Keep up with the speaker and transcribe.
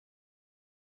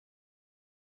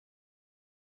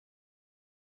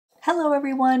Hello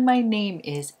everyone, my name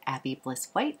is Abby Bliss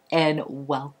White and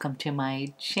welcome to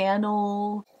my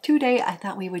channel. Today I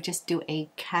thought we would just do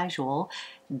a casual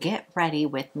get ready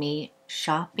with me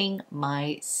shopping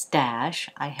my stash.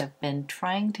 I have been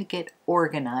trying to get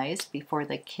organized before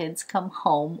the kids come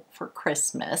home for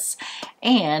Christmas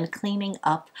and cleaning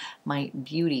up my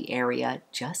beauty area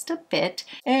just a bit.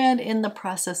 And in the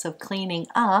process of cleaning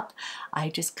up, I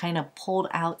just kind of pulled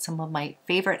out some of my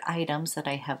favorite items that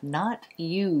I have not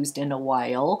used in a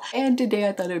while. And today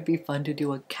I thought it would be fun to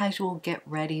do a casual get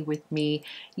ready with me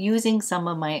using some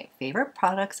of my favorite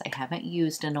products I haven't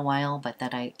used in a while but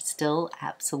that I still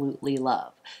absolutely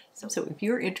love. So if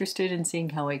you're interested in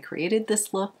seeing how I created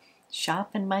this look,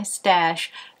 shop in my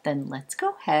stash, then let's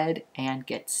go ahead and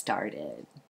get started.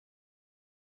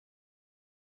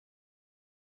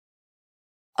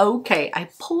 Okay, I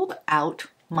pulled out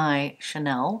my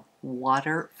Chanel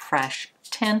Water Fresh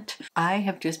Tint. I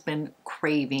have just been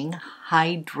craving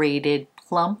hydrated,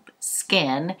 plump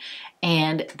skin,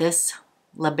 and this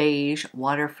Beiges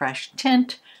Water Fresh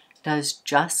Tint does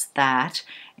just that,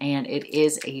 and it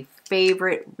is a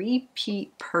favorite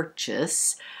repeat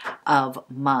purchase of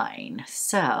mine.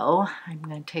 So I'm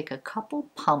going to take a couple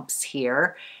pumps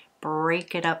here,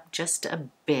 break it up just a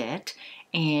bit,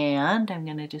 and I'm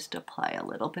going to just apply a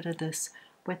little bit of this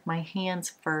with my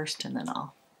hands first, and then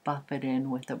I'll buff it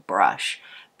in with a brush.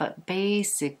 But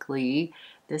basically,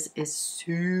 this is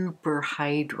super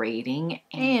hydrating,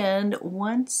 and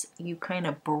once you kind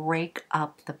of break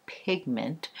up the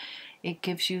pigment, it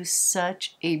gives you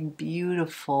such a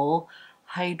beautiful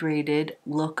hydrated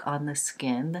look on the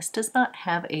skin. This does not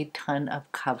have a ton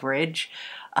of coverage,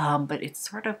 but it's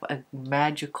sort of a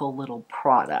magical little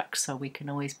product, so we can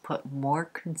always put more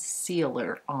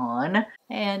concealer on.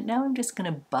 And now I'm just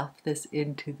going to buff this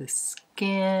into the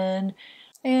skin.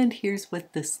 And here's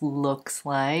what this looks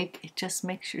like. It just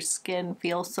makes your skin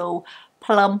feel so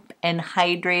plump and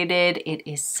hydrated. It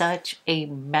is such a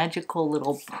magical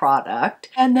little product.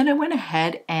 And then I went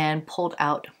ahead and pulled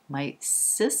out my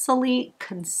Sisley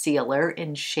concealer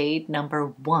in shade number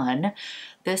 1.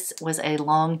 This was a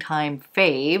long time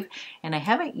fave and I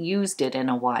haven't used it in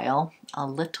a while. A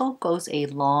little goes a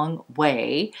long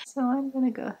way. So I'm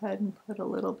going to go ahead and put a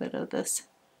little bit of this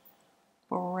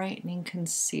brightening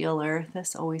concealer.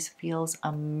 This always feels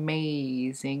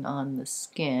amazing on the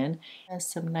skin. It has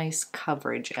some nice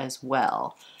coverage as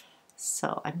well.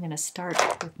 So I'm going to start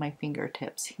with my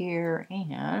fingertips here,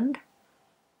 and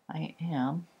I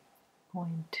am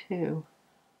going to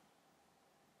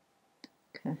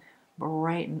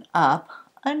brighten up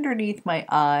underneath my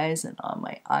eyes and on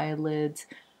my eyelids,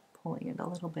 pulling it a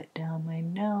little bit down my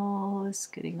nose,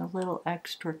 getting a little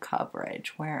extra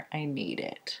coverage where I need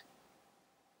it.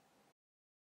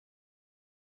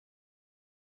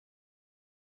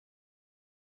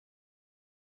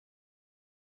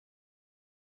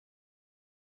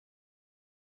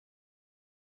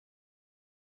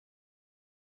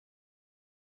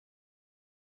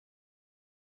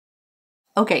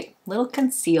 Okay, little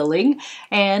concealing,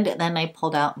 and then I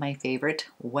pulled out my favorite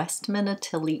Westman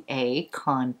Atelier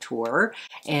contour,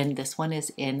 and this one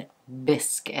is in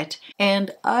Biscuit,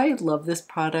 and I love this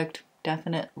product.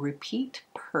 Definite repeat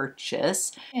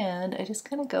purchase. And I just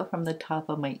kind of go from the top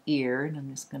of my ear, and I'm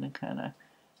just going to kind of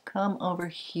come over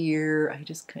here. I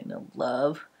just kind of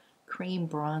love cream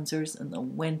bronzers in the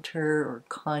winter or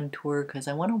contour because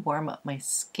I want to warm up my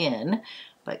skin,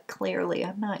 but clearly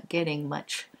I'm not getting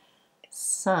much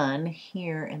sun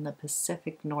here in the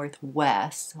Pacific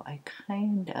Northwest, so I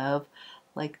kind of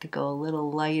like to go a little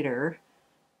lighter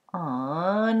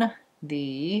on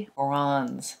the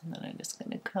bronze. And then I'm just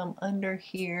going to come under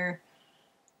here,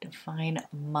 define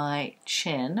my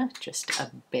chin just a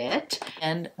bit,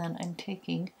 and then I'm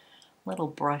taking a little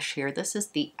brush here. This is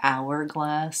the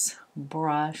Hourglass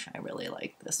brush. I really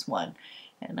like this one,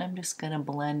 and I'm just going to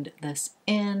blend this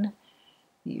in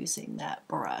using that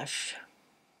brush.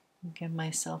 Give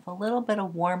myself a little bit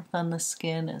of warmth on the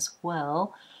skin as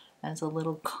well as a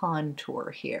little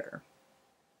contour here.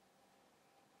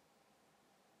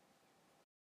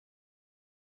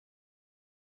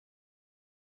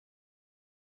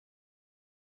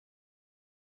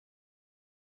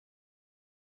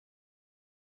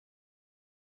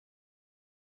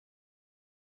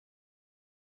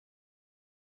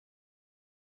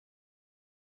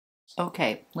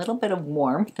 Okay, a little bit of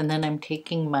warmth, and then I'm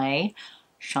taking my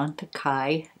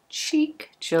Chantecaille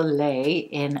Cheek Gelée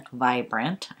in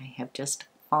Vibrant. I have just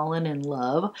fallen in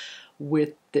love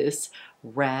with this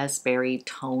raspberry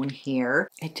tone here.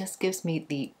 It just gives me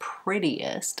the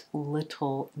prettiest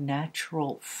little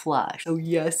natural flush. So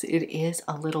yes, it is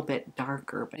a little bit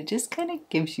darker, but it just kind of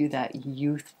gives you that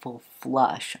youthful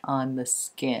flush on the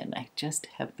skin. I just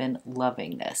have been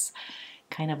loving this.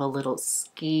 Kind of a little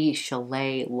ski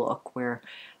chalet look where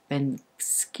I've been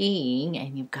skiing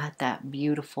and you've got that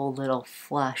beautiful little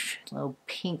flush, little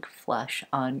pink flush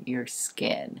on your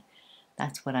skin.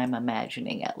 That's what I'm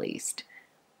imagining, at least.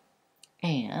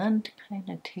 And kind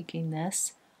of taking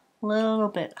this a little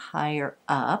bit higher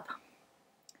up,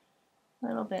 a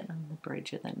little bit on the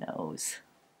bridge of the nose.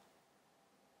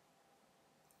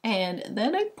 And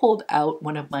then I pulled out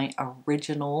one of my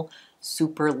original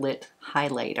super lit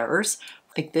highlighters.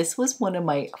 Like, this was one of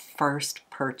my first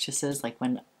purchases, like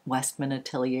when Westman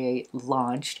Atelier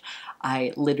launched.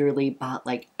 I literally bought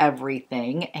like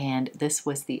everything, and this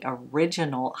was the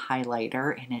original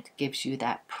highlighter, and it gives you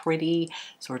that pretty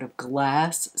sort of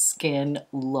glass skin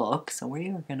look. So we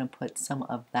are gonna put some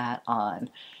of that on.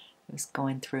 I was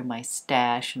going through my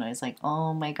stash and I was like,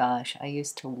 oh my gosh, I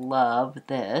used to love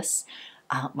this.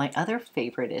 My other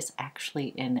favorite is actually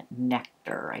in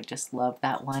Nectar. I just love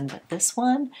that one, but this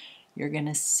one, you're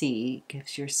gonna see,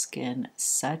 gives your skin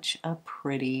such a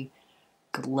pretty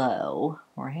glow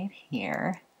right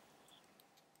here.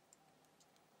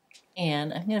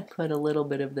 And I'm gonna put a little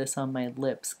bit of this on my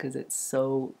lips because it's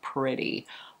so pretty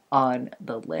on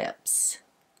the lips.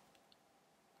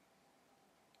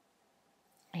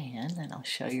 And then I'll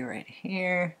show you right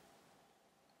here.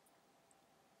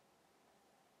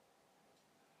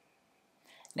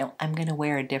 Now I'm going to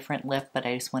wear a different lip, but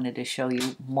I just wanted to show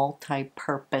you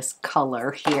multi-purpose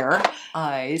color here.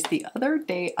 Eyes. The other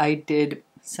day I did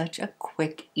such a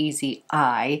quick, easy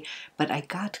eye, but I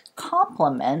got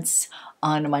compliments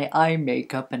on my eye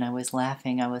makeup and I was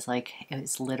laughing. I was like, it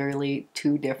was literally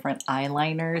 2 different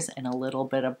eyeliners and a little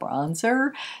bit of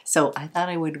bronzer. So I thought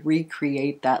I would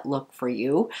recreate that look for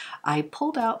you. I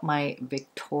pulled out my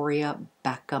Victoria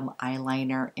Beckham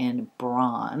eyeliner in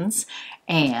bronze,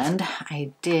 and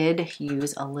I did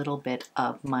use a little bit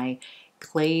of my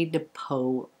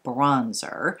Peau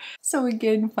bronzer. So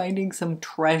again, finding some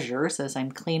treasures as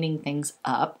I'm cleaning things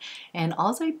up, and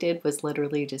all I did was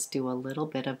literally just do a little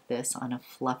bit of this on a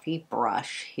fluffy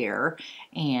brush here,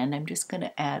 and I'm just going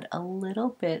to add a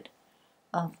little bit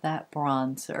of that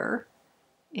bronzer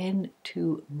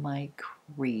into my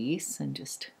crease and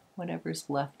just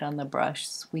whatever's left on the brush,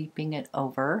 sweeping it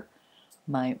over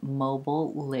my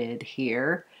mobile lid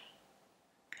here.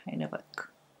 Kind of a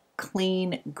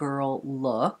clean girl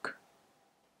look.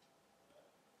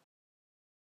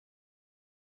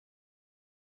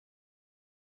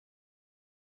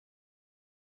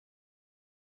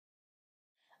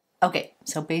 Okay,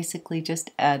 so basically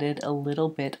just added a little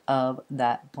bit of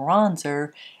that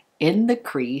bronzer in the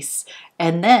crease,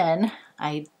 and then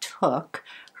I took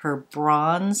her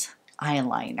bronze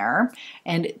eyeliner,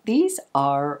 and these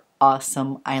are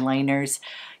awesome eyeliners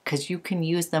because you can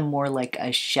use them more like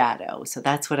a shadow. So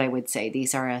that's what I would say.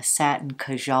 These are a Satin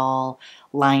Kajal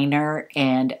liner,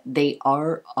 and they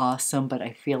are awesome, but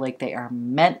I feel like they are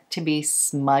meant to be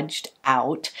smudged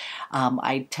out.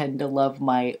 I tend to love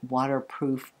my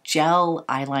waterproof gel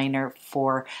eyeliner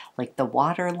for like the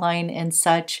waterline and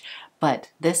such,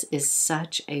 but this is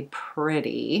such a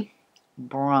pretty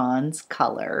bronze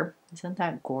color. Isn't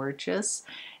that gorgeous?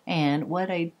 And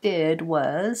what I did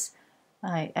was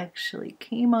I actually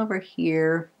came over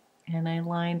here and I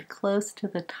lined close to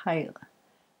the tight,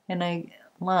 and I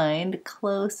lined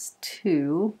close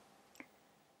to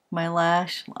my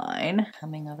lash line,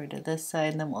 coming over to this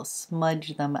side, and then we'll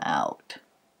smudge them out.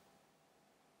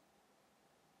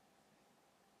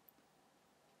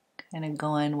 Kind of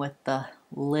going with the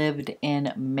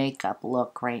lived-in makeup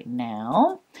look right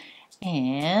now.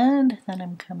 And then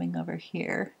I'm coming over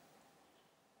here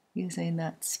using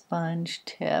that sponge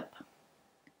tip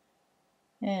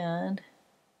and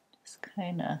just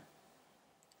kind of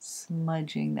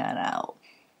smudging that out.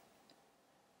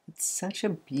 It's such a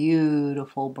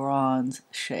beautiful bronze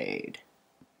shade.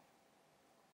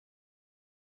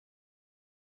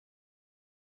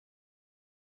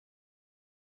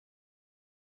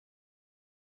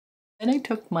 Then I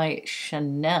took my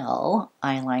Chanel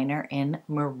eyeliner in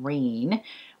Marine,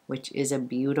 which is a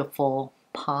beautiful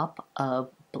pop of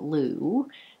blue,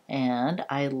 and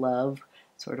I love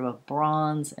sort of a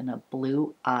bronze and a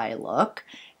blue eye look.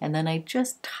 And then I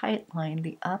just tightlined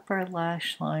the upper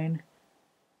lash line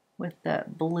with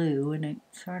that blue, and it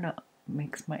sort of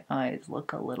makes my eyes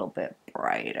look a little bit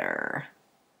brighter.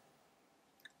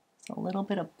 So a little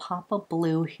bit of pop of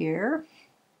blue here.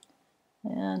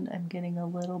 And I'm getting a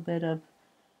little bit of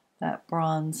that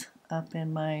bronze up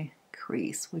in my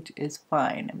crease, which is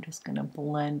fine. I'm just going to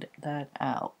blend that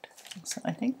out. So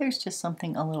I think there's just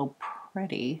something a little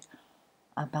pretty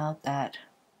about that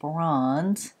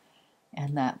bronze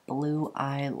and that blue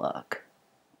eye look.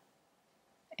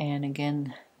 And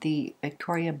again, the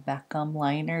Victoria Beckham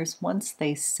liners, once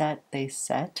they set, they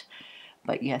set.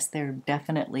 But yes, they're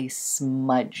definitely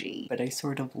smudgy, but I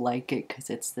sort of like it because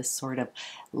it's this sort of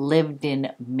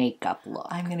lived-in makeup look.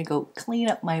 I'm gonna go clean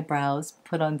up my brows,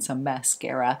 put on some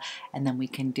mascara, and then we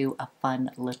can do a fun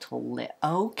little lip.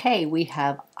 Okay, we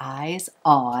have eyes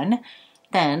on.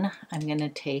 Then I'm gonna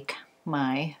take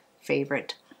my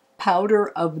favorite powder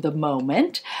of the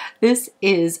moment. This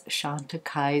is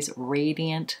Chantecaille's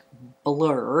Radiant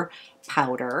Blur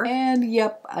powder. And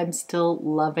yep, I'm still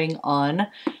loving on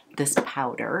this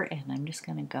powder, and I'm just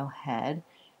going to go ahead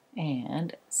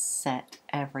and set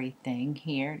everything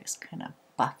here, just kind of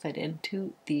buff it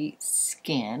into the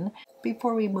skin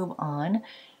before we move on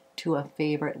to a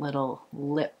favorite little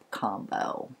lip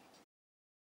combo.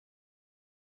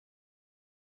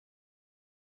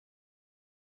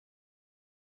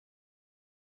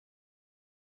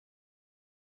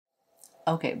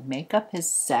 Okay, makeup is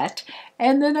set,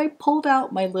 and then I pulled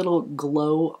out my little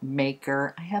glow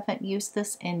maker. I haven't used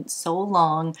this in so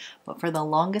long, but for the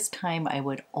longest time I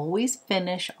would always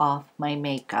finish off my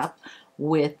makeup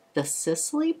with the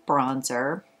Sisley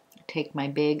bronzer. Take my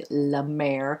big La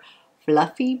Mer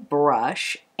fluffy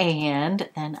brush, and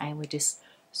then I would just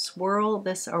swirl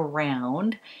this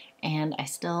around. And I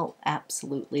still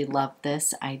absolutely love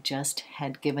this. I just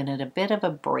had given it a bit of a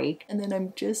break, and then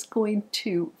I'm just going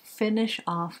to finish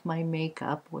off my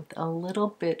makeup with a little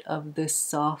bit of this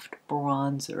soft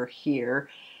bronzer here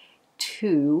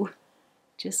to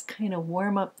just kind of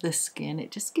warm up the skin. It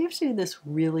just gives you this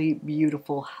really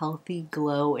beautiful, healthy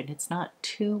glow, and it's not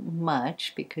too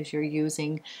much because you're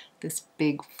using this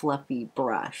big fluffy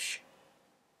brush.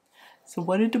 So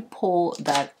wanted to pull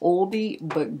that oldie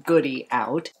but goodie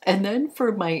out. And then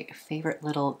for my favorite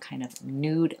little kind of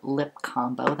nude lip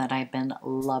combo that I've been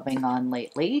loving on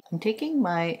lately, I'm taking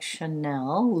my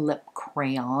Chanel lip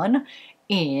crayon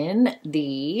in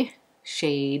the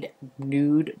shade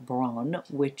Nude Brawn,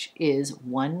 which is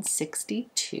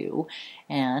 162.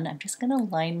 And I'm just going to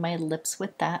line my lips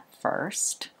with that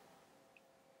first.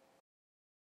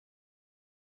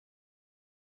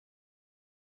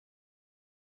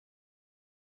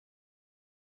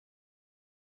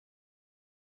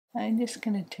 I'm just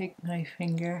going to take my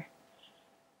finger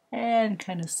and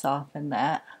kind of soften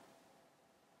that.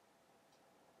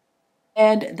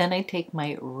 And then I take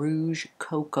my Rouge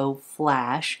Cocoa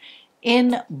Flash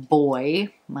in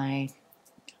Boy, my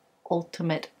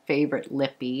ultimate favorite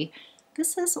lippy.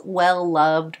 This is well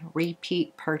loved,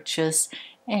 repeat purchase,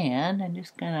 and I'm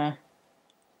just going to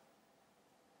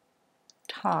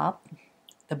top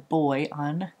the Boy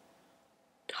on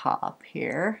top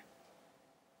here.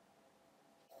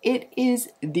 It is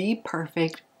the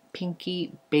perfect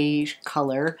pinky beige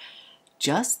color.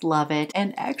 Just love it.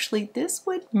 And actually this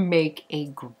would make a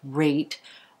great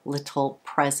little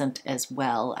present as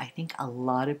well. I think a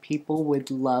lot of people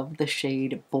would love the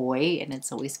shade Boy, and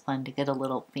it's always fun to get a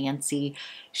little fancy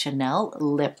Chanel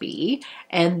lippy.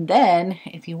 And then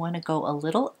if you want to go a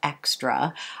little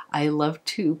extra, I love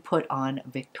to put on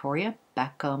Victoria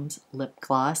Beckham's lip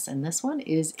gloss, and this one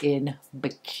is in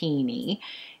Bikini.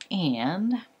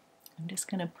 And I'm just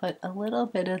going to put a little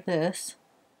bit of this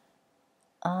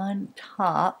on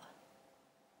top,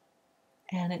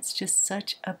 and it's just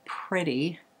such a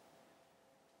pretty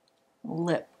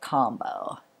lip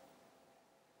combo.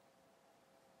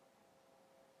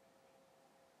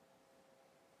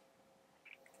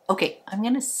 Okay, I'm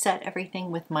going to set everything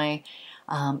with my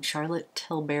Charlotte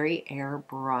Tilbury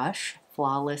Airbrush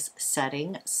Flawless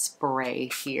Setting Spray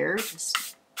here.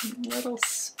 Just little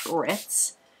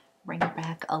spritz. Bring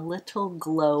back a little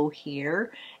glow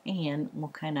here, and we'll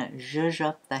kind of zhuzh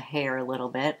up the hair a little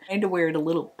bit. I'm trying to wear it a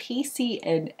little piecey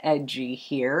and edgy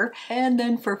here. And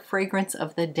then for fragrance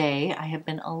of the day, I have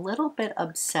been a little bit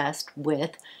obsessed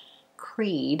with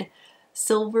Creed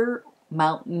Silver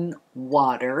Mountain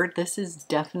Water. This is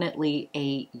definitely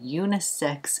a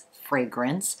unisex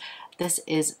fragrance. This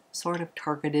is sort of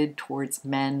targeted towards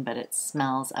men, but it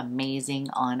smells amazing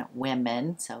on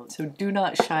women. So do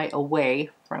not shy away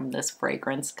from this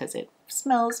fragrance because it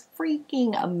smells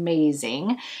freaking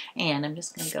amazing. And I'm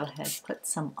just gonna go ahead and put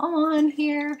some on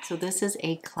here. So this is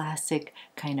a classic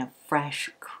kind of fresh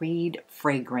Creed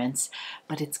fragrance,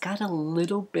 but it's got a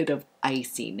little bit of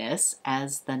iciness,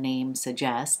 as the name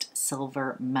suggests.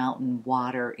 Silver mountain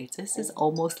water. This is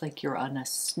almost like you're on a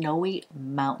snowy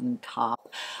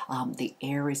mountaintop. The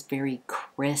air is very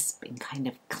crisp and kind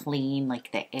of clean,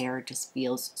 like the air just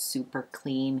feels super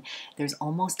clean. There's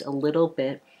almost a little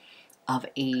bit of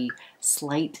a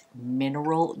slight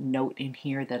mineral note in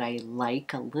here that I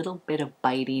like, a little bit of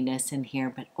bitiness in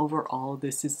here, but overall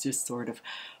this is just sort of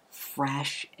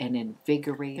fresh and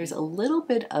invigorating. There's a little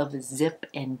bit of zip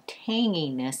and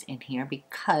tanginess in here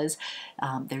because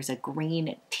there's a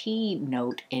green tea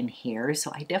note in here,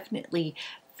 so I definitely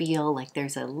feel like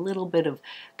there's a little bit of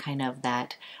kind of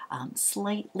that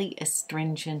slightly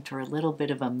astringent or a little bit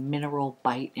of a mineral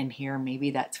bite in here. Maybe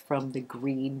that's from the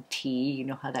green tea. You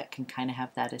know how that can kind of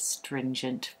have that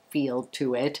astringent feel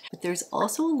to it. But there's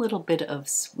also a little bit of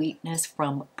sweetness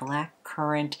from black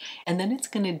currant, and then it's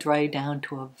going to dry down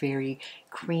to a very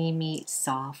creamy,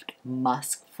 soft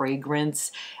musk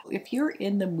fragrance. If you're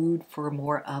in the mood for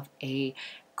more of a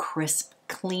crisp,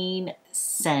 clean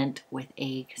scent with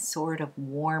a sort of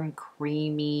warm,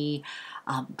 creamy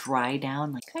dry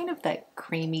down, like kind of that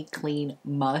creamy, clean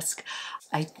musk,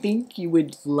 I think you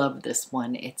would love this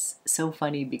one. It's so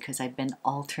funny because I've been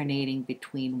alternating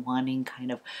between wanting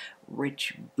kind of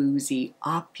rich, boozy,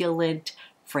 opulent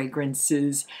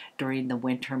fragrances during the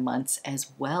winter months,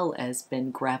 as well as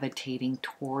been gravitating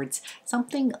towards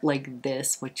something like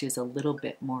this, which is a little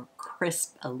bit more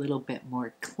crisp, a little bit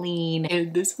more clean.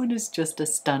 And this one is just a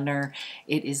stunner.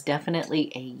 It is definitely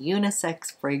a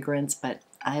unisex fragrance, but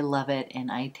I love it,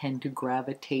 and I tend to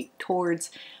gravitate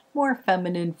towards more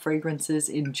feminine fragrances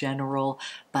in general,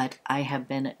 but I have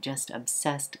been just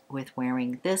obsessed with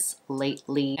wearing this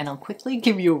lately. And I'll quickly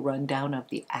give you a rundown of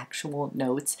the actual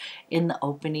notes. In the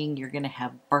opening, you're going to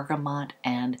have bergamot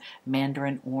and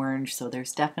mandarin orange, so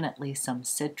there's definitely some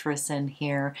citrus in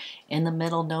here. In the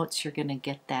middle notes, you're going to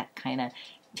get that kind of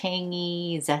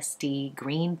tangy, zesty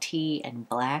green tea and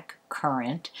black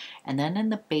currant. And then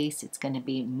in the base, it's going to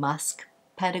be musk,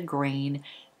 petitgrain,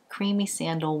 creamy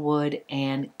sandalwood,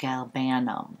 and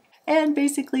galbanum. And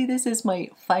basically this is my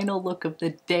final look of the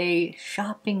day,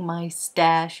 shopping my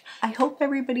stash. I hope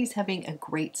everybody's having a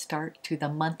great start to the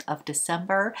month of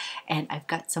December, and I've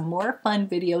got some more fun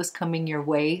videos coming your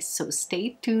way, so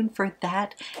stay tuned for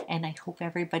that, and I hope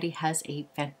everybody has a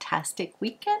fantastic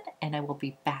weekend, and I will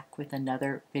be back with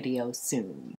another video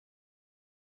soon.